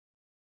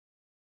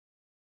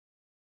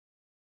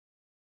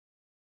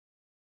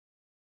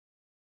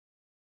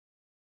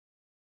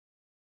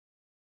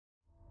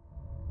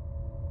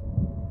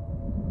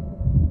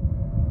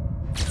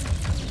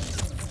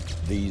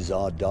These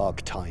are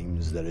dark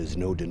times, there is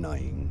no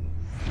denying.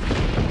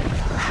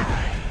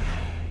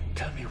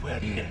 Tell me where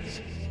he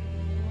is.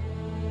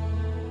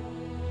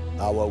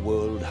 Our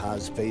world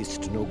has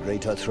faced no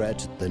greater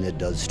threat than it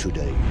does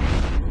today.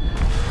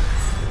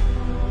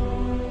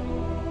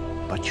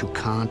 But you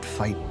can't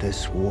fight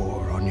this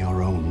war on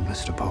your own,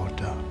 Mr.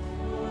 Potter.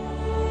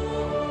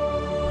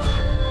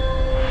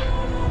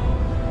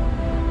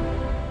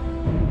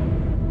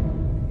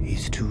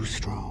 He's too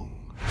strong.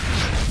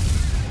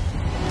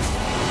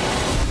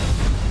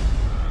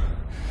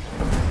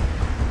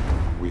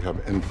 We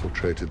have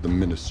infiltrated the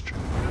ministry.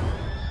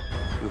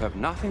 You have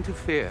nothing to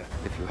fear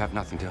if you have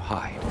nothing to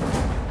hide.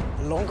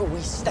 The longer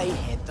we stay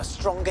here, the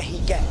stronger he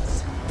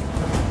gets.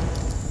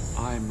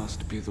 I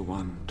must be the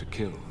one to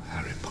kill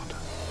Harry Potter.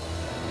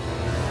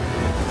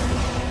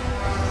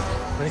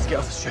 We need to get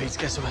off the streets,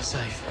 get somewhere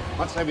safe.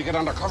 Let's say we get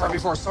under cover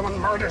before someone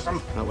murders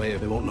him. That way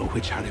they won't know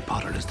which Harry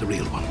Potter is the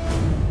real one.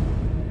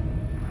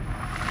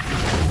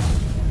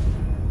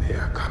 They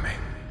are coming.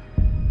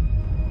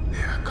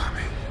 They are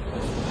coming.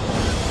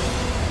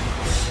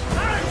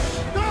 Hey!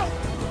 No!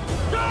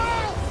 No!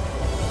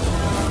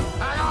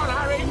 Hang on,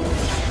 Harry!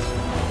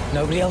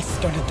 Nobody else is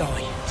going to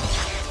die.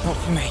 Not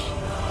for me.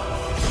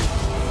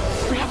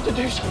 We have to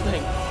do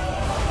something.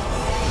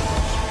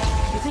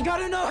 You think I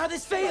don't know how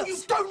this feels? You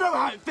don't know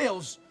how it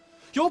feels.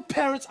 Your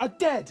parents are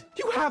dead.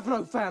 You have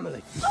no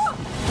family.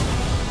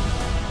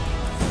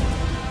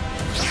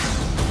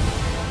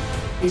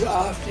 He's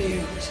after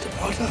you, Mr.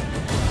 Potter.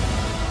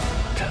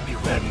 Tell me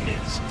where he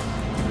is.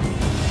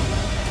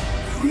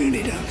 You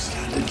really don't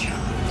stand a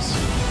chance.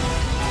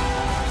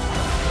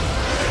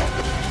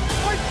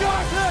 I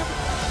got him!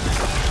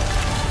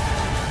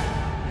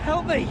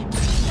 Help me!